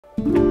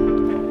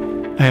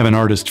I have an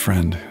artist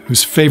friend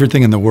whose favorite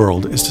thing in the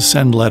world is to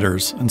send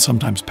letters and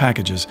sometimes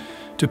packages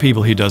to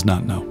people he does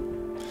not know.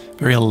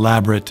 Very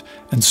elaborate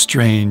and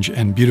strange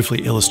and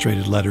beautifully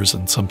illustrated letters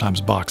and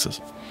sometimes boxes.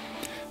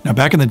 Now,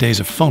 back in the days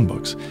of phone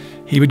books,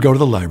 he would go to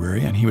the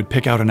library and he would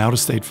pick out an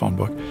out-of-state phone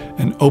book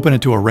and open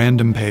it to a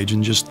random page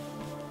and just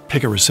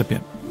pick a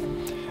recipient.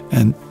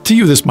 And to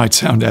you, this might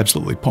sound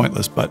absolutely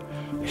pointless, but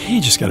he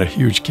just got a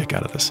huge kick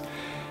out of this.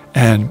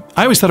 And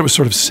I always thought it was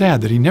sort of sad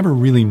that he never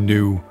really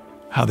knew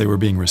how they were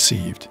being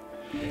received.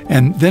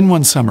 And then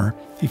one summer,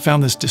 he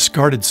found this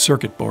discarded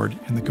circuit board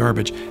in the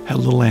garbage, had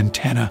a little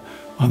antenna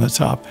on the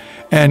top,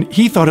 and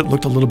he thought it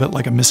looked a little bit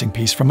like a missing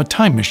piece from a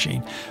time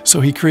machine. So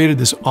he created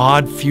this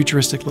odd,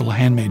 futuristic little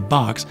handmade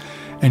box,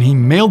 and he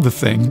mailed the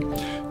thing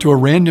to a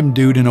random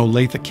dude in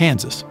Olathe,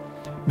 Kansas,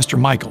 Mr.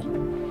 Michael.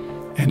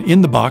 And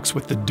in the box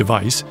with the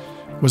device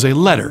was a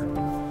letter,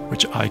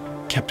 which I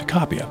kept a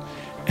copy of.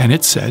 And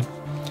it said,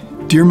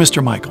 "Dear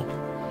Mr. Michael,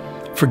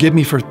 forgive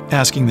me for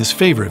asking this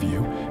favor of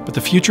you, but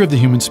the future of the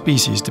human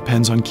species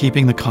depends on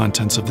keeping the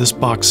contents of this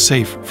box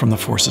safe from the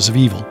forces of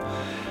evil.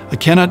 I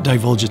cannot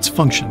divulge its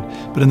function,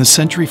 but in the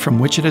century from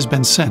which it has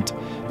been sent,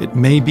 it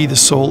may be the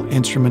sole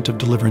instrument of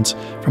deliverance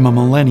from a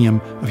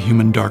millennium of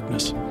human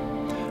darkness.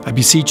 I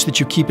beseech that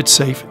you keep it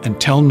safe and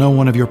tell no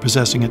one of your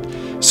possessing it,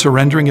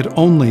 surrendering it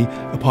only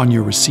upon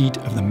your receipt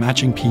of the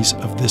matching piece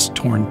of this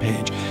torn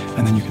page."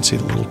 And then you can see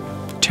the little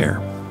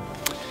tear.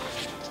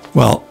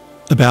 Well,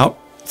 about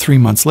 3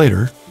 months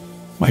later,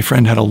 my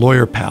friend had a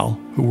lawyer pal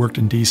who worked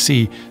in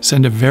DC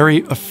send a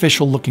very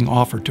official-looking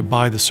offer to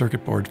buy the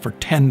circuit board for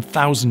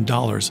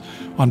 $10,000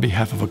 on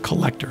behalf of a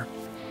collector.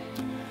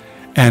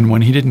 And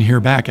when he didn't hear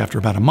back after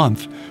about a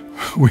month,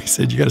 we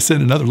said, "You got to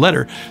send another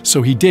letter."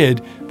 So he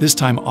did, this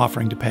time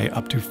offering to pay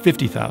up to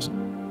 $50,000.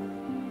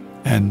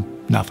 And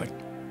nothing.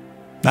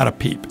 Not a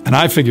peep. And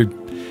I figured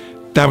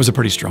that was a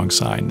pretty strong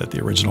sign that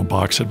the original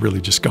box had really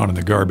just gone in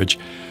the garbage.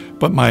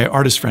 But my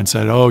artist friend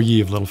said, "Oh,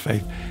 ye of little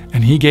faith."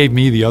 And he gave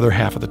me the other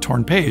half of the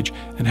torn page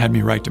and had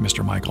me write to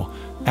Mr. Michael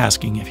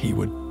asking if he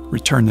would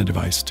return the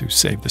device to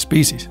save the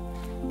species.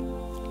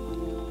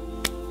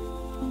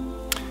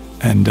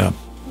 And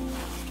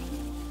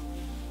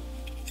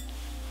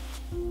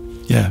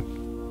yeah,